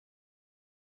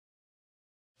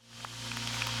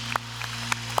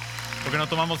¿Por qué no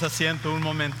tomamos asiento un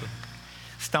momento?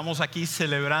 Estamos aquí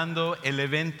celebrando el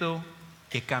evento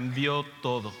que cambió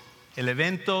todo. El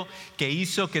evento que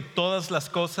hizo que todas las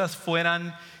cosas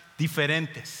fueran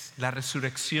diferentes. La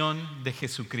resurrección de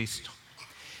Jesucristo.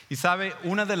 Y sabe,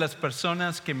 una de las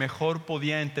personas que mejor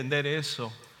podía entender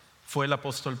eso fue el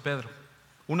apóstol Pedro.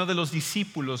 Uno de los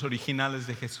discípulos originales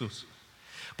de Jesús.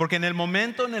 Porque en el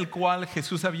momento en el cual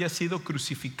Jesús había sido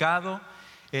crucificado,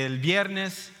 el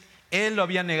viernes, él lo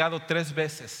había negado 3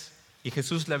 veces y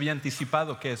Jesús le había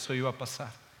anticipado que eso iba a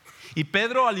pasar. Y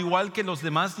Pedro, al igual que los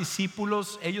demás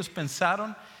discípulos, ellos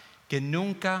pensaron que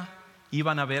nunca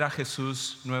iban a ver a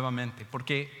Jesús nuevamente.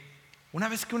 Porque una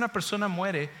vez que una persona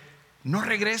muere, no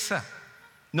regresa,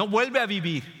 no vuelve a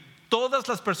vivir. Todas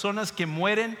las personas que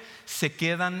mueren se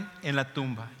quedan en la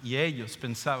tumba. Y ellos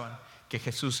pensaban que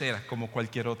Jesús era como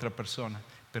cualquier otra persona,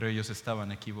 pero ellos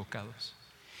estaban equivocados.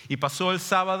 Y pasó el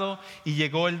sábado y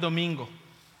llegó el domingo.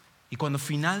 Y cuando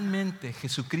finalmente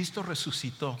Jesucristo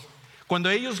resucitó,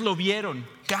 cuando ellos lo vieron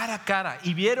cara a cara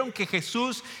y vieron que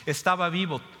Jesús estaba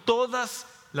vivo, todas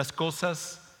las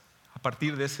cosas a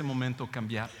partir de ese momento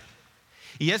cambiaron.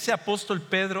 Y ese apóstol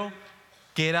Pedro,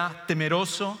 que era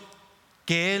temeroso,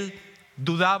 que él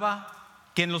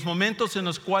dudaba, que en los momentos en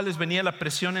los cuales venía la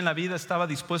presión en la vida estaba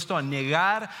dispuesto a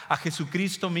negar a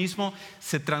Jesucristo mismo,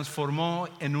 se transformó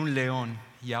en un león.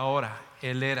 Y ahora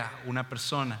él era una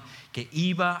persona que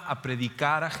iba a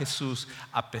predicar a Jesús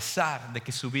a pesar de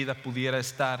que su vida pudiera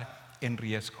estar en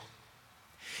riesgo.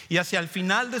 Y hacia el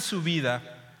final de su vida,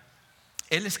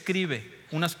 él escribe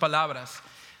unas palabras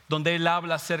donde él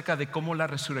habla acerca de cómo la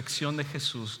resurrección de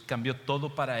Jesús cambió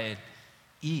todo para él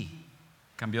y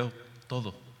cambió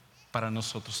todo para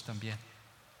nosotros también.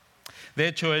 De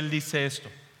hecho, él dice esto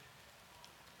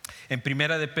en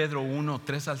 1 de Pedro 1,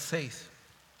 3 al 6.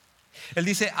 Él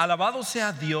dice: alabado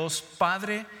sea Dios,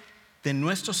 Padre de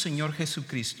nuestro Señor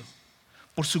Jesucristo.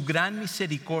 Por su gran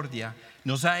misericordia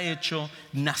nos ha hecho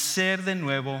nacer de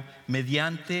nuevo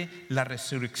mediante la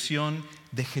resurrección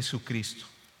de Jesucristo.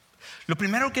 Lo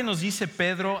primero que nos dice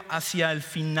Pedro hacia el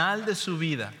final de su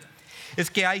vida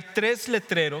es que hay 3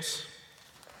 letreros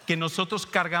que nosotros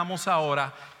cargamos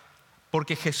ahora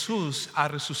porque Jesús ha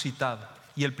resucitado.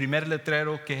 Y el primer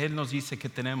letrero que él nos dice que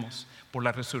tenemos por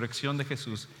la resurrección de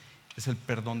Jesús es el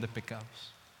perdón de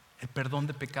pecados. El perdón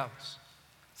de pecados.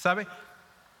 ¿Sabe?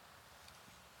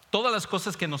 Todas las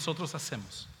cosas que nosotros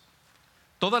hacemos,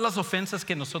 todas las ofensas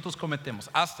que nosotros cometemos,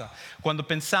 hasta cuando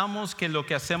pensamos que lo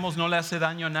que hacemos no le hace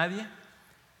daño a nadie,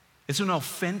 es una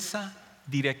ofensa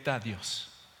directa a Dios.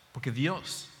 Porque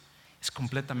Dios es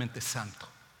completamente santo,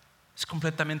 es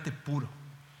completamente puro.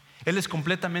 Él es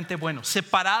completamente bueno,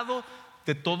 separado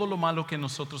de todo lo malo que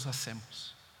nosotros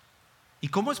hacemos. ¿Y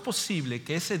cómo es posible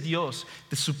que ese Dios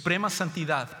de suprema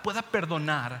santidad pueda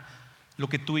perdonar lo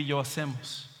que tú y yo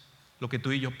hacemos, lo que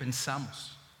tú y yo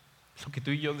pensamos, lo que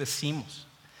tú y yo decimos,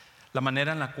 la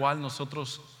manera en la cual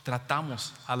nosotros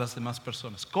tratamos a las demás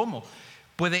personas? ¿Cómo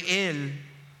puede Él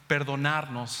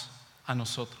perdonarnos a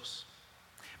nosotros?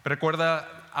 Me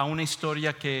recuerda a una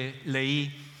historia que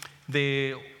leí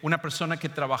de una persona que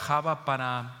trabajaba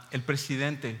para el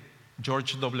presidente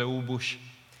George W. Bush.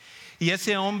 Y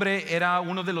ese hombre era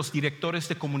uno de los directores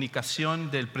de comunicación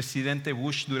del presidente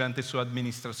Bush durante su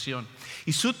administración.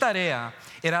 Y su tarea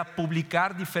era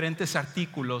publicar diferentes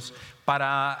artículos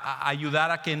para ayudar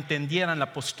a que entendieran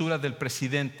la postura del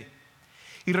presidente.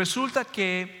 Y resulta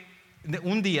que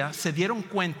un día se dieron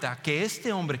cuenta que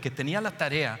este hombre que tenía la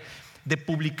tarea de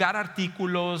publicar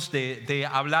artículos, de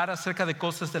hablar acerca de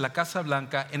cosas de la Casa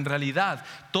Blanca, en realidad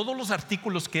todos los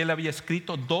artículos que él había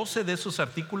escrito, 12 de esos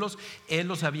artículos, él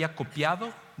los había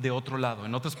copiado de otro lado.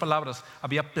 En otras palabras,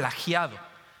 había plagiado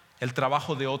el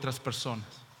trabajo de otras personas.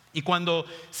 Y cuando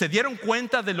se dieron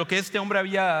cuenta de lo que este hombre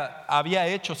había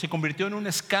hecho, se convirtió en un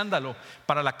escándalo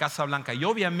para la Casa Blanca. Y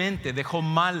obviamente dejó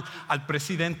mal al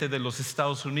presidente de los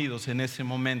Estados Unidos en ese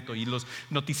momento. Y los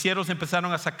noticieros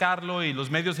empezaron a sacarlo y los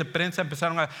medios de prensa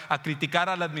empezaron a criticar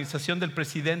a la administración del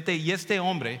presidente. Y este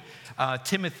hombre,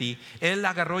 Timothy, él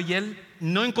agarró y él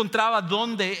no encontraba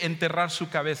dónde enterrar su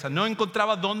cabeza, no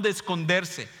encontraba dónde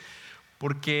esconderse.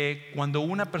 Porque cuando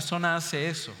una persona hace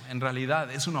eso, en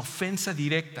realidad es una ofensa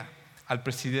directa al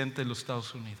presidente de los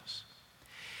Estados Unidos.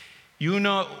 Y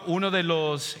uno de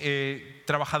los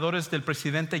trabajadores del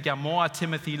presidente llamó a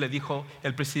Timothy y le dijo: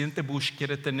 el presidente Bush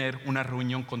quiere tener una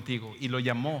reunión contigo. Y lo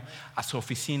llamó a su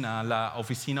oficina, a la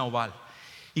oficina oval.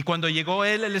 Y cuando llegó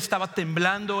él estaba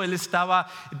temblando, él estaba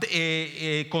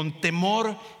con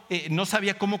temor, no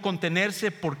sabía cómo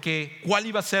contenerse porque cuál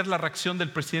iba a ser la reacción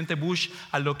del presidente Bush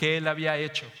a lo que él había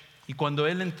hecho. Y cuando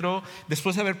él entró,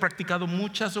 después de haber practicado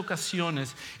muchas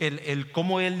ocasiones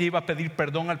cómo él iba a pedir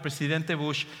perdón al presidente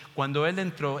Bush, cuando él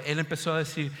entró, él empezó a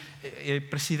decir: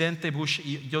 presidente Bush,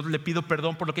 yo le pido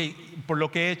perdón por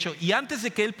lo que he hecho. Y antes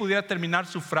de que él pudiera terminar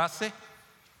su frase,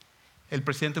 el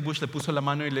presidente Bush le puso la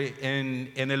mano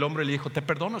en el hombro y le dijo: te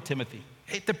perdono, Timothy,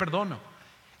 te perdono.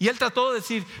 Y él trató de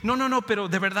decir: no, pero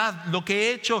de verdad, lo que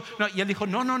he hecho. No. Y él dijo: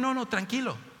 no,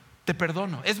 tranquilo, te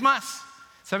perdono. Es más,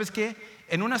 ¿sabes qué?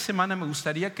 En una semana me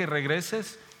gustaría que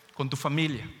regreses con tu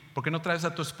familia. ¿Por qué no traes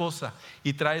a tu esposa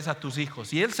y traes a tus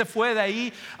hijos? Y él se fue de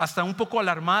ahí hasta un poco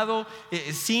alarmado,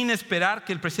 sin esperar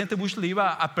que el presidente Bush le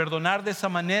iba a perdonar de esa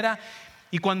manera.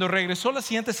 Y cuando regresó la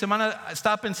siguiente semana,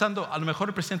 estaba pensando: a lo mejor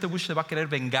el presidente Bush se va a querer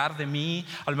vengar de mí,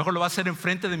 a lo mejor lo va a hacer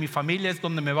enfrente de mi familia, es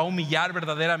donde me va a humillar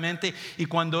verdaderamente. Y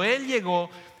cuando él llegó,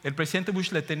 el presidente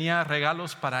Bush le tenía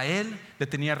regalos para él, le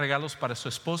tenía regalos para su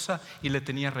esposa y le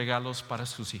tenía regalos para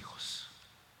sus hijos.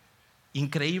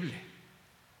 Increíble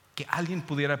que alguien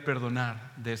pudiera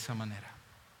perdonar de esa manera.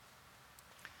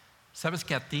 ¿Sabes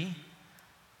que a ti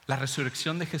la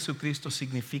resurrección de Jesucristo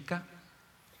significa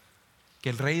que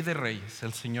el Rey de Reyes,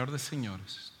 el Señor de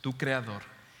Señores, tu Creador,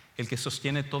 el que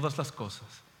sostiene todas las cosas,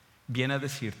 viene a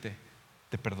decirte: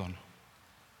 te perdono,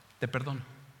 te perdono?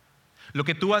 Lo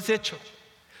que tú has hecho,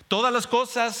 todas las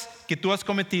cosas que tú has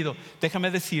cometido,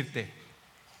 déjame decirte,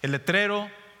 el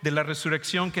letrero de la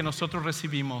resurrección que nosotros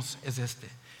recibimos es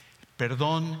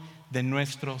perdón de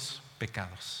nuestros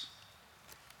pecados.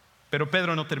 Pero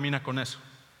Pedro no termina con eso.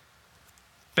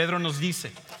 Pedro nos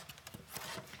dice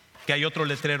que hay otro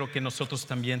letrero que nosotros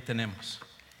también tenemos.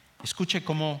 Escuche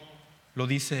cómo lo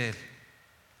dice él.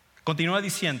 Continúa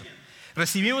diciendo: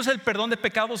 recibimos el perdón de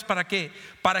pecados ¿para qué?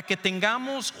 Para que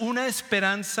tengamos una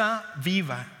esperanza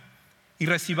viva y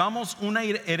recibamos una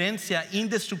herencia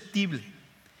indestructible,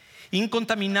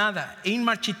 incontaminada e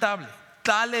inmarchitable.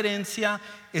 Tal herencia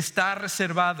está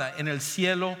reservada en el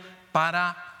cielo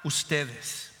para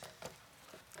ustedes.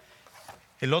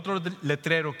 El otro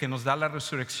letrero que nos da la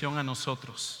resurrección a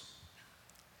nosotros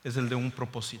es el de un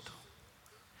propósito.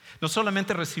 No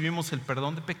solamente recibimos el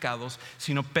perdón de pecados,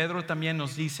 sino Pedro también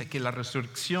nos dice que la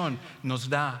resurrección nos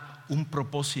da un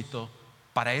propósito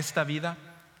para esta vida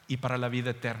y para la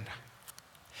vida eterna.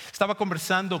 Estaba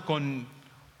conversando con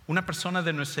una persona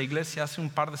de nuestra iglesia hace un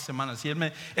par de semanas y él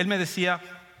me decía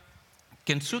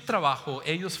que en su trabajo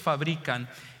ellos fabrican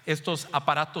estos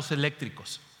aparatos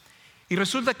eléctricos. Y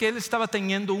resulta que él estaba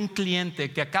teniendo un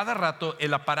cliente que a cada rato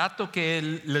el aparato que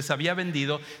él les había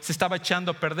vendido se estaba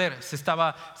echando a perder, se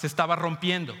estaba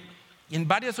rompiendo. Y en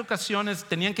varias ocasiones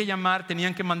tenían que llamar,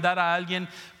 tenían que mandar a alguien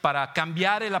para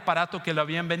cambiar el aparato que le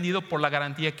habían vendido por la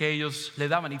garantía que ellos le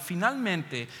daban. Y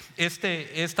finalmente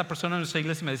esta persona en nuestra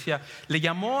iglesia me decía, le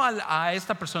llamó a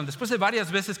esta persona después de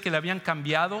varias veces que le habían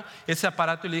cambiado ese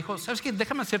aparato y le dijo: ¿sabes qué?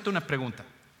 Déjame hacerte una pregunta.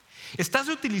 ¿Estás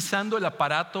utilizando el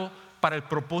aparato para el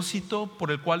propósito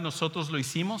por el cual nosotros lo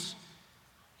hicimos?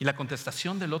 Y la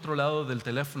contestación del otro lado del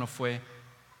teléfono fue: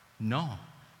 no,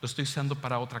 lo estoy usando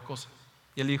para otra cosa.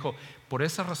 Y él dijo: por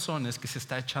esa razón es que se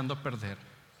está echando a perder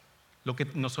lo que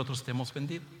nosotros te hemos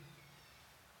vendido.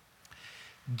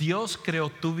 Dios creó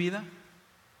tu vida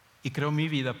y creó mi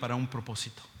vida para un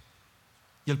propósito.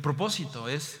 Y el propósito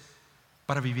es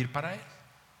para vivir para Él.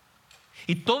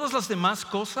 Y todas las demás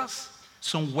cosas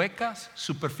son huecas,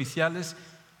 superficiales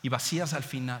y vacías al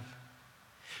final.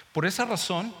 Por esa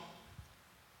razón,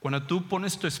 cuando tú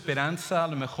pones tu esperanza a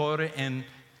lo mejor en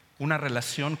una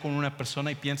relación con una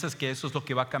persona y piensas que eso es lo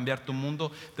que va a cambiar tu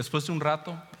mundo, después de un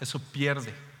rato eso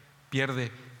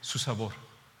pierde su sabor.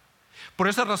 Por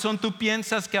esa razón tú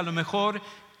piensas que a lo mejor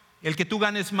el que tú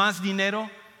ganes más dinero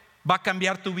va a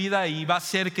cambiar tu vida y va a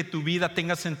hacer que tu vida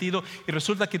tenga sentido, y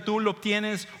resulta que tú lo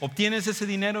obtienes ese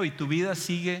dinero y tu vida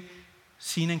sigue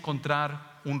sin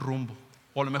encontrar un rumbo.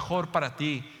 O a lo mejor para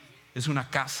ti es una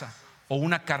casa o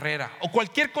una carrera o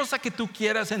cualquier cosa que tú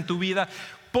quieras en tu vida.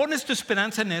 Pones tu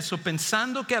esperanza en eso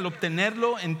pensando que al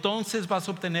obtenerlo entonces vas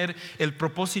a obtener el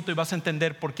propósito y vas a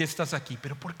entender por qué estás aquí.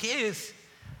 Pero ¿por qué es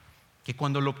que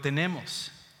cuando lo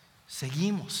obtenemos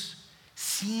seguimos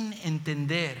sin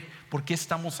entender por qué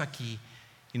estamos aquí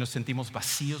y nos sentimos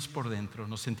vacíos por dentro,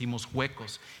 nos sentimos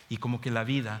huecos y como que la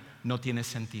vida no tiene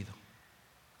sentido?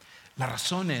 La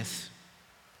razón es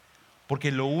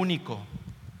porque lo único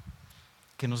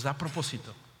que nos da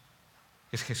propósito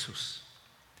es Jesús.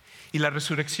 Y la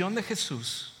resurrección de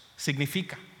Jesús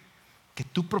significa que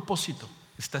tu propósito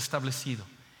está establecido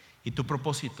y tu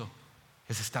propósito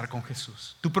es estar con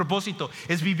Jesús. Tu propósito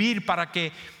es vivir para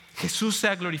que Jesús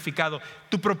sea glorificado.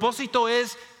 Tu propósito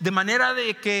es de manera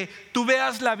de que tú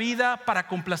veas la vida para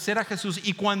complacer a Jesús,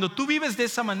 y cuando tú vives de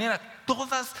esa manera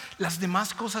todas las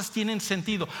demás cosas tienen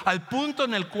sentido. Al punto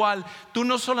en el cual tú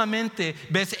no solamente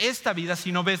ves esta vida,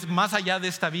 sino ves más allá de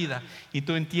esta vida. Y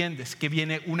tú entiendes que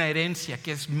viene una herencia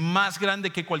que es más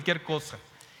grande que cualquier cosa.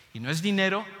 Y no es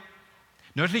dinero,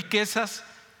 no es riquezas,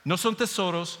 no son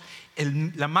tesoros.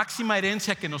 La máxima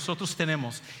herencia que nosotros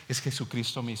tenemos es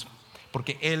Jesucristo mismo,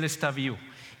 porque Él está vivo.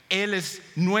 Él es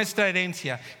nuestra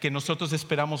herencia que nosotros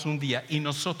esperamos un día, y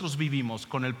nosotros vivimos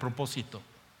con el propósito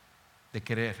de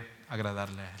querer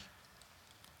agradarle a Él.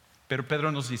 Pero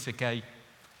Pedro nos dice que hay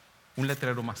un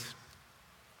letrero más,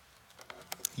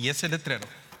 y ese letrero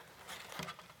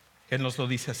Él nos lo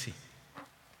dice así.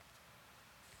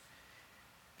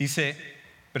 Dice,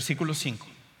 versículo 5: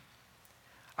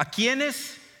 a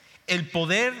quienes el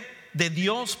poder de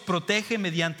Dios protege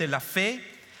mediante la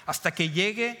fe hasta que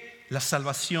llegue la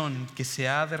salvación que se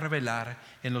ha de revelar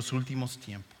en los últimos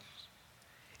tiempos.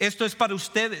 Esto es para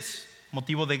ustedes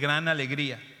motivo de gran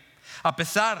alegría, a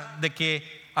pesar de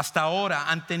que hasta ahora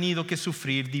han tenido que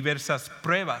sufrir diversas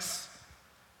pruebas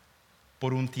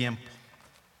por un tiempo.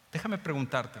 Déjame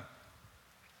preguntarte,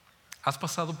 ¿has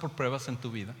pasado por pruebas en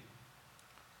tu vida?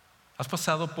 ¿Has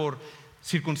pasado por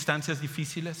circunstancias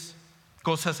difíciles?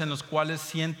 Cosas en las cuales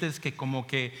sientes que como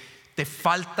que te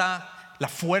falta la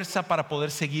fuerza para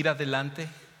poder seguir adelante.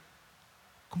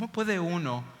 ¿Cómo puede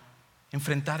uno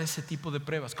enfrentar ese tipo de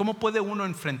pruebas? ¿Cómo puede uno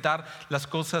enfrentar las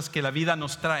cosas que la vida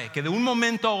nos trae? Que de un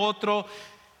momento a otro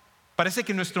parece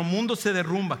que nuestro mundo se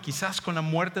derrumba, quizás con la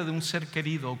muerte de un ser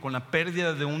querido, o con la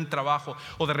pérdida de un trabajo,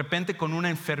 o de repente con una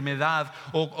enfermedad,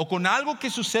 o con algo que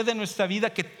sucede en nuestra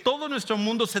vida, que todo nuestro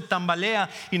mundo se tambalea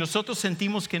y nosotros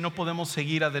sentimos que no podemos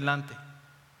seguir adelante.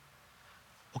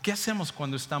 ¿O qué hacemos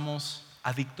cuando estamos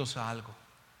adictos a algo?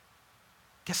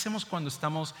 ¿Qué hacemos cuando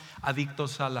estamos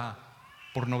adictos a la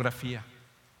pornografía,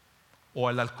 o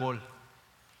al alcohol,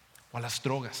 o a las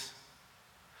drogas,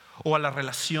 o a las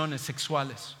relaciones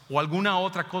sexuales, o alguna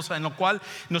otra cosa en lo cual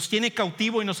nos tiene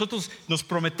cautivo y nosotros nos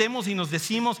prometemos y nos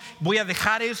decimos: voy a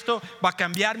dejar esto, va a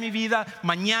cambiar mi vida,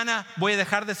 mañana voy a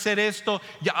dejar de hacer esto,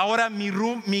 y ahora mi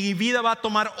vida va a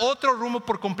tomar otro rumbo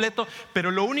por completo?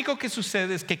 Pero lo único que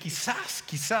sucede es que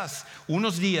quizás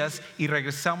unos días y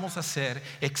regresamos a ser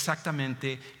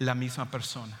exactamente la misma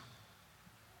persona.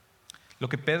 Lo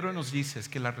que Pedro nos dice es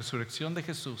que la resurrección de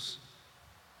Jesús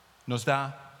nos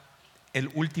da el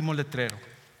último letrero.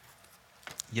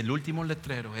 Y el último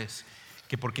letrero es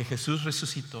que porque Jesús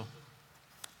resucitó,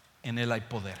 en Él hay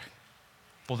poder.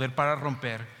 Poder para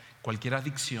romper cualquier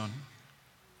adicción.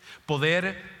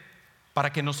 Poder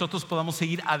para que nosotros podamos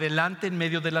seguir adelante en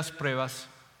medio de las pruebas.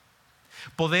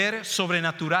 Poder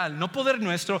sobrenatural, no poder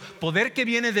nuestro, poder que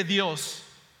viene de Dios.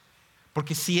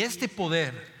 Porque si este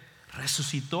poder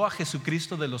resucitó a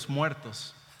Jesucristo de los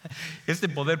muertos, este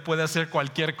poder puede hacer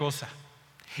cualquier cosa.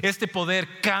 Este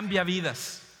poder cambia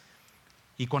vidas.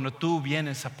 Y cuando tú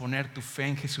vienes a poner tu fe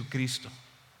en Jesucristo,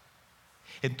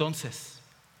 entonces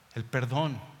el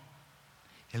perdón,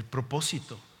 el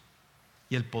propósito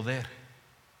y el poder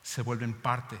se vuelven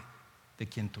parte de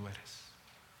quien tú eres.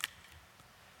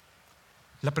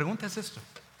 La pregunta es esto: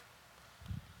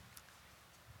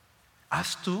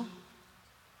 ¿has tú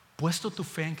puesto tu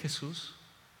fe en Jesús?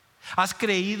 ¿Has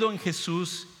creído en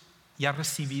Jesús y has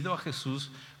recibido a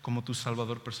Jesús como tu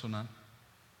Salvador personal?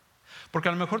 Porque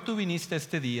a lo mejor tú viniste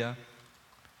este día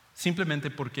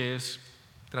simplemente porque es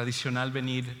tradicional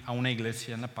venir a una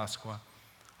iglesia en la Pascua.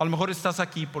 A lo mejor estás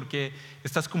aquí porque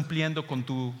estás cumpliendo con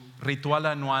tu ritual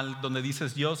anual donde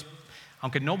dices: Dios,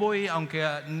 aunque no voy,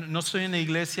 aunque no estoy en la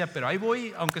iglesia, pero ahí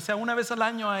voy, aunque sea una vez al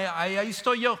año, ahí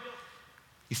estoy yo.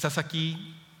 Y estás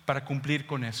aquí para cumplir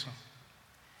con eso.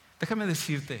 Déjame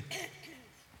decirte,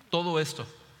 todo esto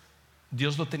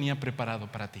Dios lo tenía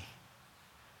preparado para ti,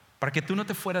 para que tú no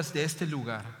te fueras de este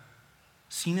lugar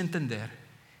sin entender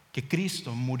que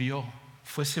Cristo murió,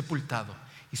 fue sepultado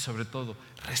y sobre todo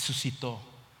resucitó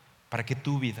para que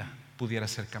tu vida pudiera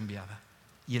ser cambiada.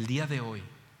 Y el día de hoy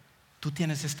tú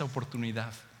tienes esta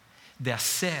oportunidad de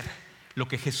hacer lo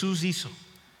que Jesús hizo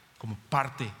como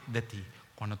parte de ti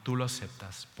cuando tú lo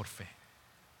aceptas por fe.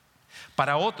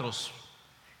 Para otros,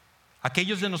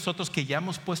 aquellos de nosotros que ya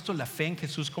hemos puesto la fe en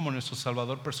Jesús como nuestro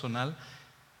Salvador personal,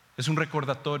 es un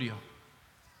recordatorio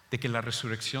de que la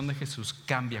resurrección de Jesús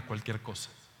cambia cualquier cosa.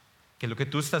 Que lo que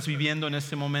tú estás viviendo en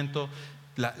este momento,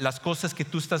 las cosas que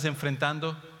tú estás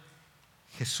enfrentando,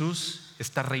 Jesús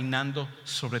está reinando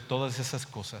sobre todas esas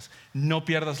cosas. No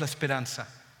pierdas la esperanza.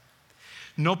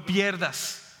 No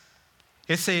pierdas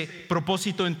ese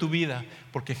propósito en tu vida,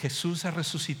 porque Jesús ha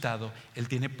resucitado. Él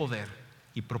tiene poder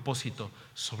y propósito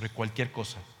sobre cualquier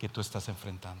cosa que tú estás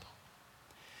enfrentando.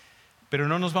 Pero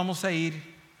no nos vamos a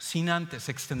ir sin antes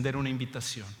extender una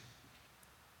invitación.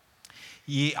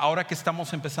 Y ahora que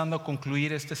estamos empezando a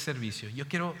concluir este servicio, yo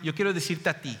quiero decirte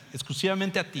a ti,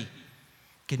 exclusivamente a ti,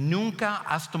 que nunca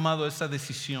has tomado esa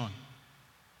decisión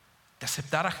de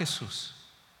aceptar a Jesús.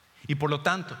 Y por lo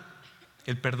tanto,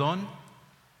 el perdón,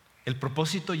 el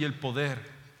propósito y el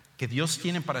poder que Dios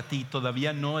tiene para ti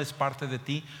todavía no es parte de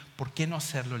ti. ¿Por qué no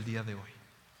hacerlo el día de hoy?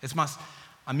 Es más,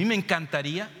 a mí me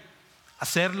encantaría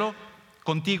hacerlo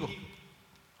contigo,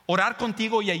 orar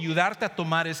contigo y ayudarte a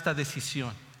tomar esta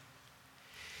decisión.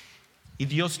 Y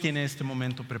Dios tiene este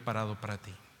momento preparado para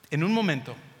ti. En un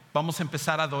momento vamos a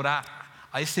empezar a adorar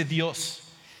a ese Dios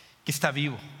que está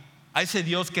vivo, a ese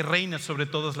Dios que reina sobre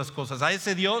todas las cosas, a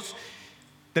ese Dios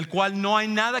del cual no hay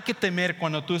nada que temer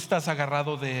cuando tú estás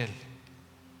agarrado de Él.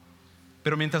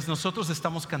 Pero mientras nosotros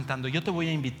estamos cantando, yo te voy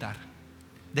a invitar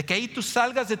de que ahí tú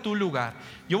salgas de tu lugar.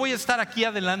 Yo voy a estar aquí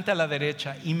adelante a la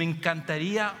derecha y me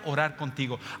encantaría orar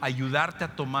contigo, ayudarte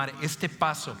a tomar este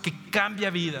paso que cambia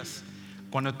vidas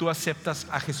cuando tú aceptas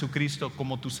a Jesucristo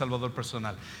como tu Salvador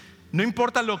personal. No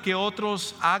importa lo que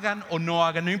otros hagan o no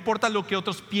hagan, no importa lo que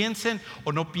otros piensen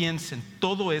o no piensen,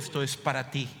 todo esto es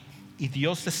para ti y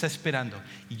Dios te está esperando.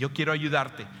 Y yo quiero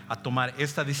ayudarte a tomar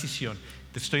esta decisión.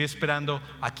 Te estoy esperando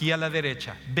aquí a la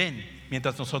derecha. Ven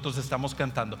mientras nosotros estamos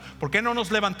cantando. ¿Por qué no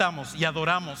nos levantamos y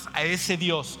adoramos a ese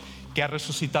Dios que ha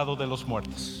resucitado de los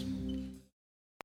muertos?